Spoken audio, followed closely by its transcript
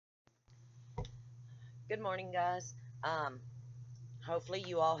Good morning, guys. Hopefully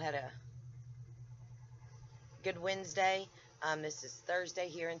you all had a good Wednesday. This is Thursday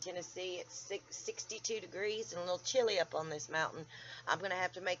here in Tennessee. It's 62 degrees and a little chilly up on this mountain. I'm going to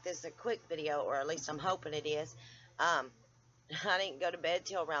have to make this a quick video, or at least I'm hoping it is. I didn't go to bed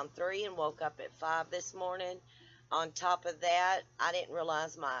till around 3 and woke up at 5 this morning. On top of that, I didn't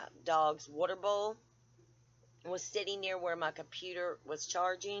realize my dog's water bowl was sitting near where my computer was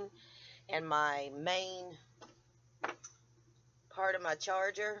charging, and my main part of my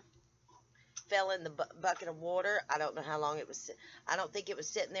charger fell in the bucket of water. I don't know how long it was. I don't think it was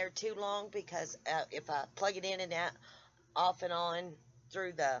sitting there too long, because if I plug it in and out, off and on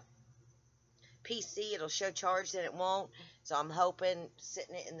through the PC, it'll show charged and it won't. So I'm hoping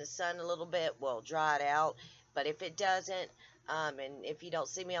sitting it in the sun a little bit will dry it out. But if it doesn't, and if you don't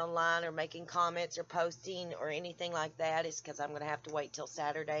see me online or making comments or posting or anything like that, it's because I'm going to have to wait till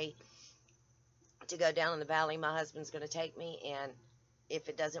Saturday to go down in the valley. My husband's going to take me, and if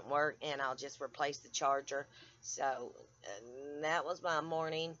it doesn't work, and I'll just replace the charger. So that was my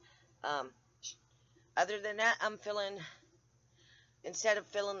morning. Other than that, I'm feeling, instead of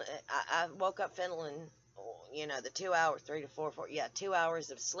feeling, I woke up feeling, you know, the 2 hours, 3 to 4, 2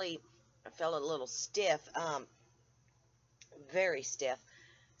 hours of sleep. I felt a little stiff, very stiff.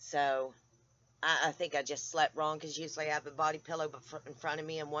 So I think I just slept wrong, because usually I have a body pillow in front of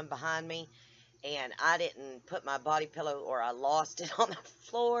me and one behind me, and I didn't put my body pillow, or I lost it on the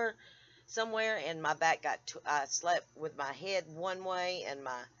floor somewhere, and my back I slept with my head one way and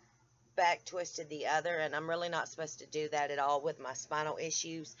my back twisted the other, and I'm really not supposed to do that at all with my spinal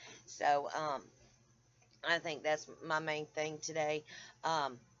issues. So I think that's my main thing today,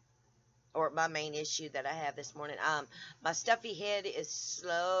 or my main issue that I have this morning. My stuffy head is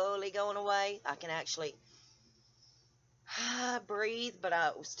slowly going away. I can actually breathe, but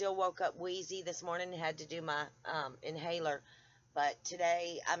I still woke up wheezy this morning and had to do my inhaler. But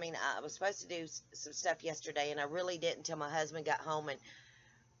today, I mean, I was supposed to do some stuff yesterday, and I really didn't until my husband got home, and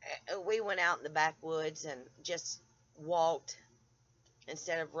we went out in the backwoods and just walked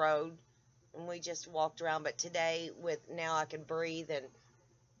instead of rode, and we just walked around. But today, now I can breathe, and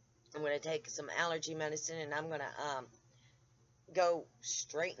I'm going to take some allergy medicine, and I'm going to go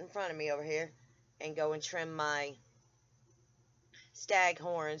straight in front of me over here and go and trim my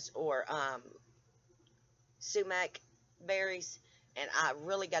staghorns, or sumac berries. And I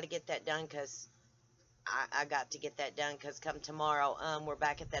really got to get that done, because I got to get that done, because come tomorrow, we're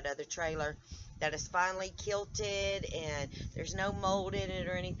back at that other trailer that is finally kilted, and there's no mold in it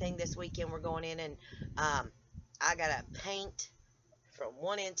or anything. This weekend we're going in, and I got to paint from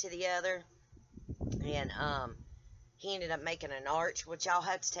one end to the other, and he ended up making an arch, which I'll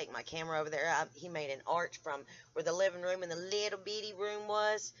have to take my camera over there. He made an arch from where the living room and the little bitty room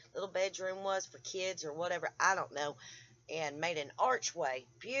was, little bedroom was for kids or whatever, I don't know, and made an archway,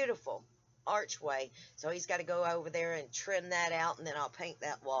 beautiful archway. So he's got to go over there and trim that out, and then I'll paint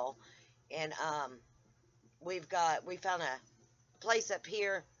that wall. And we found a place up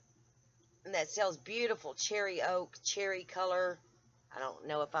here that sells beautiful cherry oak, cherry color, I don't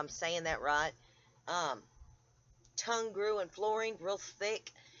know if I'm saying that right, tongue grew and flooring, real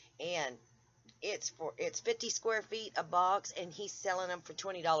thick, and it's 50 square feet a box, and he's selling them for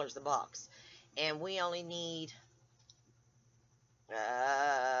 $20 a box, and we only need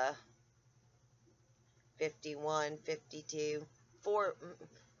 51, 52,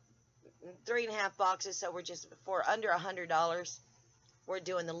 3.5 boxes. So we're just for under $100. We're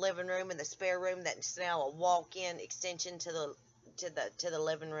doing the living room and the spare room that's now a walk-in extension to the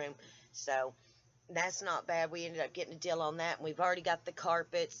living room. So that's not bad. We ended up getting a deal on that, and we've already got the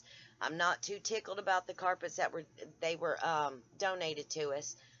carpets. I'm not too tickled about the carpets that were donated to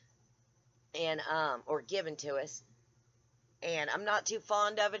us, and or given to us, and I'm not too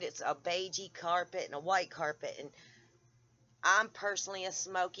fond of it. It's a beigey carpet and a white carpet, and I'm personally a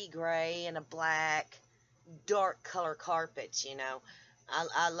smoky gray and a black, dark color carpets. You know,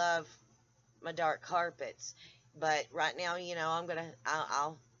 I love my dark carpets, but right now, you know,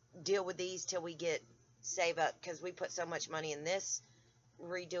 I'll deal with these till we save up, because we put so much money in this,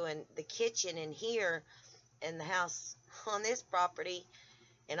 redoing the kitchen in here and the house on this property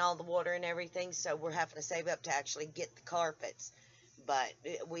and all the water and everything, so we're having to save up to actually get the carpets. But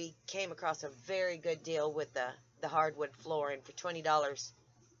we came across a very good deal with the hardwood flooring for $20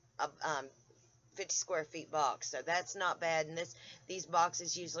 a 50 square feet box, so that's not bad. And these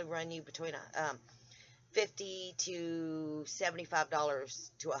boxes usually run you between $50 to $75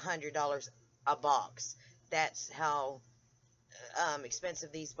 to $100 a box. That's how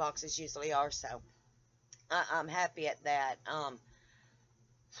expensive these boxes usually are. So I'm happy at that.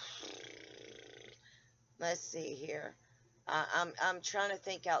 let's see here. I'm trying to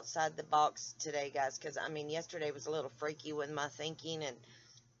think outside the box today, guys, because I mean yesterday was a little freaky with my thinking, and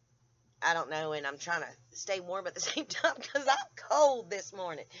I don't know, and I'm trying to stay warm at the same time because I'm cold this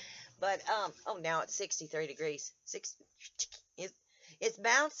morning. But oh, now it's 63 degrees. It, it's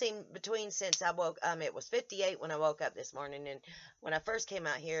bouncing between since I woke. It was 58 when I woke up this morning, and when I first came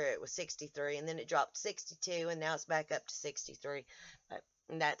out here, it was 63, and then it dropped 62, and now it's back up to 63. But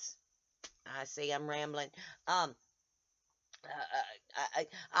that's, I see, I'm rambling. Um,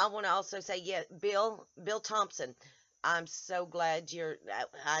 I want to also say, yeah, Bill Thompson. I'm so glad you're.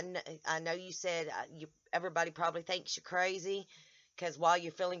 I know you said everybody probably thinks you're crazy because while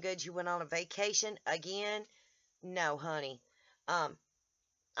you're feeling good, you went on a vacation again. No, honey. Um,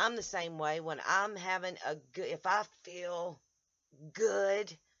 I'm the same way. When I'm having a good, if I feel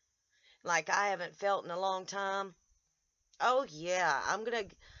good, like I haven't felt in a long time, oh yeah, I'm gonna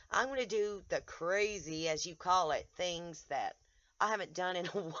do the crazy, as you call it, things that I haven't done in a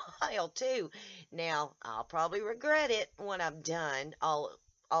while too. Now, I'll probably regret it when I'm done, all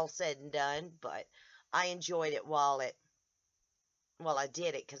said and done, but I enjoyed it while I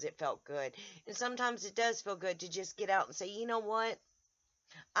did it because it felt good. And sometimes it does feel good to just get out and say, you know what?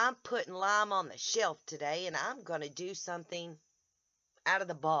 I'm putting Lyme on the shelf today and I'm going to do something out of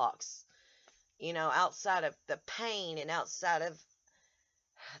the box. You know, outside of the pain and outside of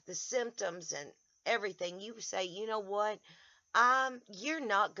the symptoms and everything. You say, you know what? You're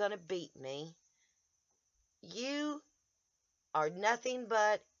not going to beat me. You are nothing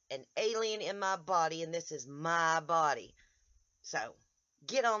but an alien in my body, and this is my body. So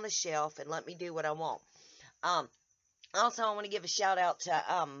get on the shelf and let me do what I want. Um, Also, I want to give a shout out to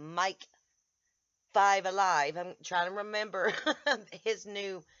Mike5ALIVE. I'm trying to remember his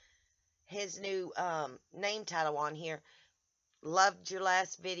new name title on here. Loved your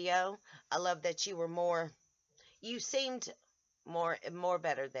last video. I love that you were more. You seemed more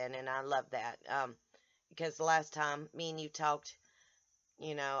better then, and I love that. Because the last time me and you talked,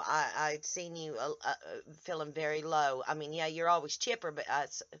 you know, I'd seen you feeling very low. I mean, yeah, you're always chipper, but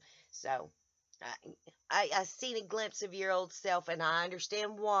so I seen a glimpse of your old self, and I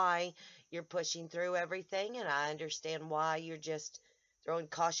understand why you're pushing through everything, and I understand why you're just throwing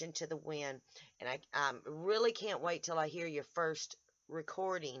caution to the wind. And I really can't wait till I hear your first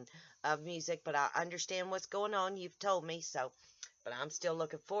recording of music, but I understand what's going on. You've told me so, but I'm still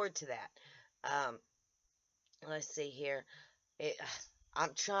looking forward to that. Um, let's see here. It,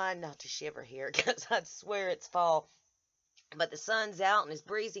 I'm trying not to shiver here because I swear it's fall, but the sun's out and it's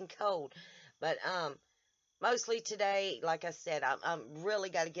breezing cold. But mostly today, like I said, I'm really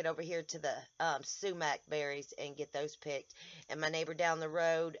got to get over here to the sumac berries and get those picked. And my neighbor down the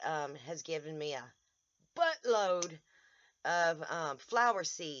road has given me a buttload of flower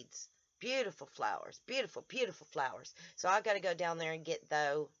seeds. Beautiful flowers, beautiful, beautiful flowers. So I got to go down there and get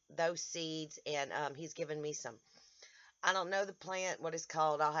those seeds, and he's given me some. I don't know the plant, what it's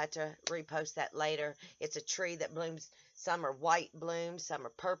called. I'll have to repost that later. It's a tree that blooms. Some are white blooms, some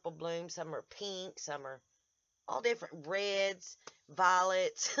are purple blooms, some are pink, some are all different reds,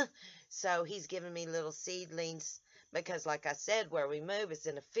 violets. So he's giving me little seedlings because, like I said, where we move is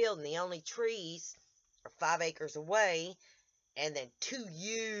in a field, and the only trees are 5 acres away, and then 2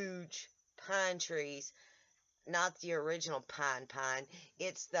 huge pine trees. Not the original pine.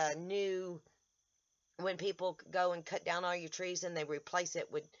 It's the new, when people go and cut down all your trees and they replace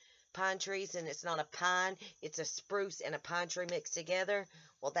it with pine trees, and it's not a pine, it's a spruce and a pine tree mixed together.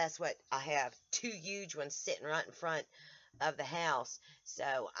 Well, that's what I have. 2 huge ones sitting right in front of the house.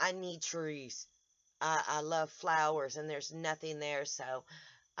 So I need trees. I love flowers, and there's nothing there, so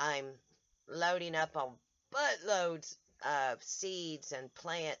I'm loading up on buttloads of seeds and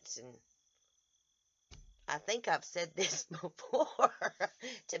plants. And I think I've said this before,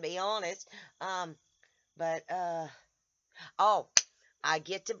 to be honest. But oh, I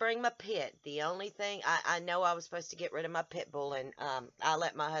get to bring my pit. The only thing, I know I was supposed to get rid of my pit bull, and I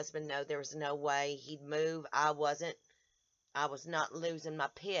let my husband know there was no way he'd move. I was not losing my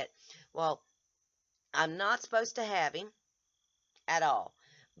pit. Well, I'm not supposed to have him at all,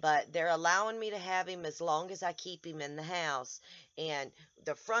 but they're allowing me to have him as long as I keep him in the house. And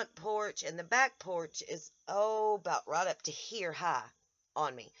the front porch and the back porch is, about right up to here high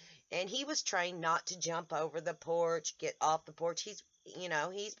on me. And he was trained not to jump over the porch, get off the porch. He's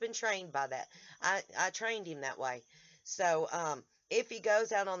been trained by that. I trained him that way. So, if he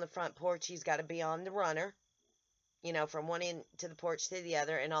goes out on the front porch, he's got to be on the runner, from one end to the porch to the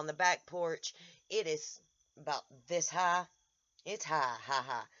other. And on the back porch, it is about this high. It's high, high,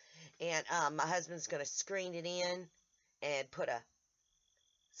 high. And my husband's going to screen it in and put a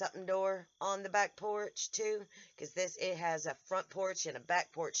something door on the back porch too, because it has a front porch and a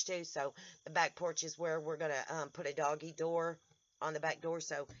back porch too. So the back porch is where we're gonna put a doggy door on the back door,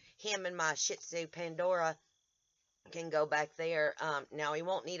 so him and my Shih Tzu Pandora can go back there. Now he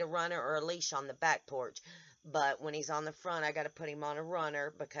won't need a runner or a leash on the back porch, but when he's on the front, I got to put him on a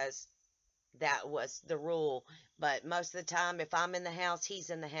runner because that was the rule. But most of the time, if I'm in the house, he's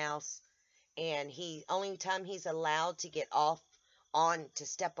in the house, and only time he's allowed to get off to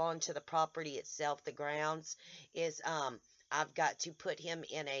step onto the property itself, the grounds, is I've got to put him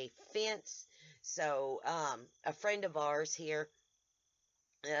in a fence. So a friend of ours here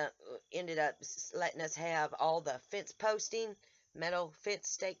ended up letting us have all the fence posting, metal fence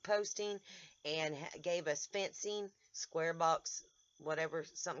stake posting, and gave us fencing, square box, whatever,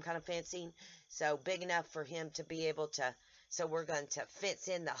 some kind of fencing, so big enough for him to be able to, so we're going to fence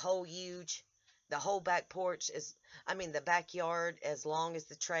in the whole back porch, the backyard, as long as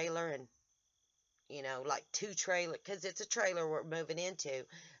the trailer, and, like 2 trailer, because it's a trailer we're moving into,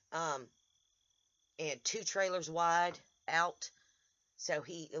 and 2 trailers wide out, so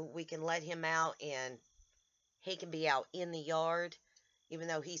we can let him out, and he can be out in the yard, even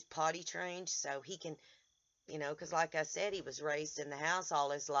though he's potty trained, so he can, because like I said, he was raised in the house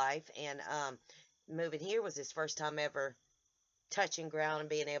all his life, and moving here was his first time ever touching ground and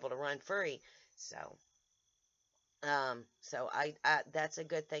being able to run free. So, I that's a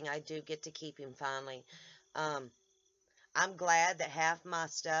good thing. I do get to keep him finally. I'm glad that half my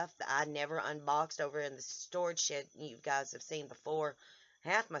stuff that I never unboxed over in the storage shed you guys have seen before,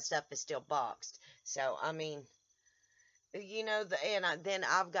 half my stuff is still boxed. So, then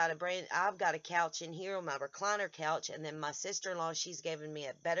I've got a couch in here, my recliner couch, and then my sister-in-law, she's given me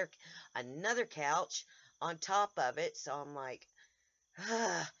another couch on top of it. So I'm like,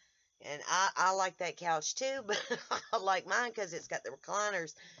 and I like that couch too, but I like mine because it's got the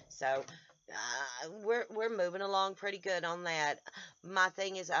recliners. So we're moving along pretty good on that. My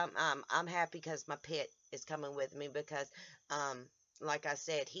thing is, I'm happy because my pet is coming with me, because like I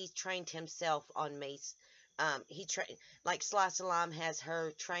said, he trained himself on me. Like Slice of Lyme has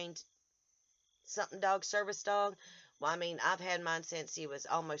her trained something dog, service dog. Well, I've had mine since he was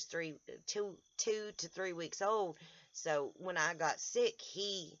almost 2 to 3 weeks old. So when I got sick,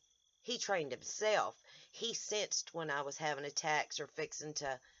 he trained himself. He sensed when I was having attacks or fixing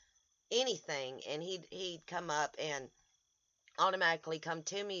to anything, and he'd come up and automatically come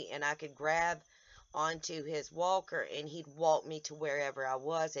to me, and I could grab onto his walker, and he'd walk me to wherever I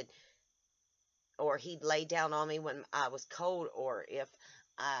was, or he'd lay down on me when I was cold, or if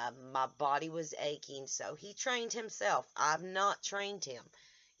my body was aching. So he trained himself. I've not trained him,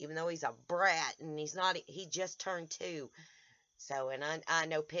 even though he's a brat, and he just turned 2. So, and I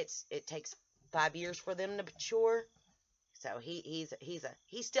know pets, it takes 5 years for them to mature. So he's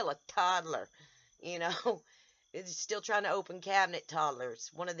still a toddler, It's still trying to open cabinet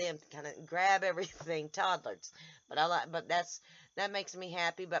toddlers. One of them kind of grab everything toddlers. But that makes me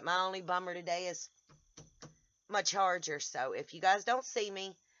happy. But my only bummer today is my charger. So if you guys don't see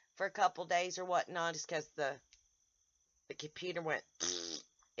me for a couple days or whatnot, it's because the computer went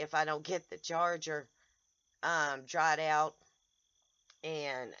if I don't get the charger dried out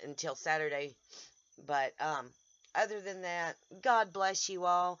and until Saturday. But other than that, God bless you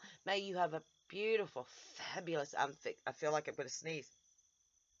all. May you have a beautiful, fabulous, I feel like I'm going to sneeze.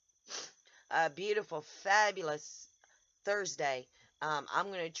 A beautiful, fabulous Thursday. I'm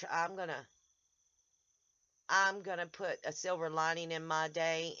gonna put a silver lining in my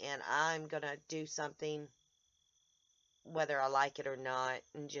day, and I'm gonna do something, whether I like it or not,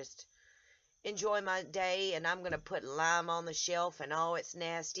 and just enjoy my day. And I'm gonna put Lyme on the shelf and all its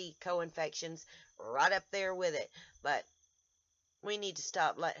nasty co-infections right up there with it. But we need to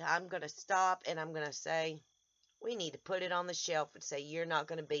stop. I'm gonna stop, and I'm gonna say, we need to put it on the shelf and say, you're not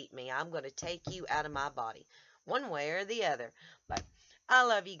gonna beat me. I'm gonna take you out of my body, one way or the other. But I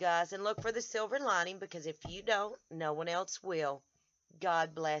love you guys, and look for the silver lining, because if you don't, no one else will.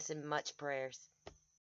 God bless, and much prayers.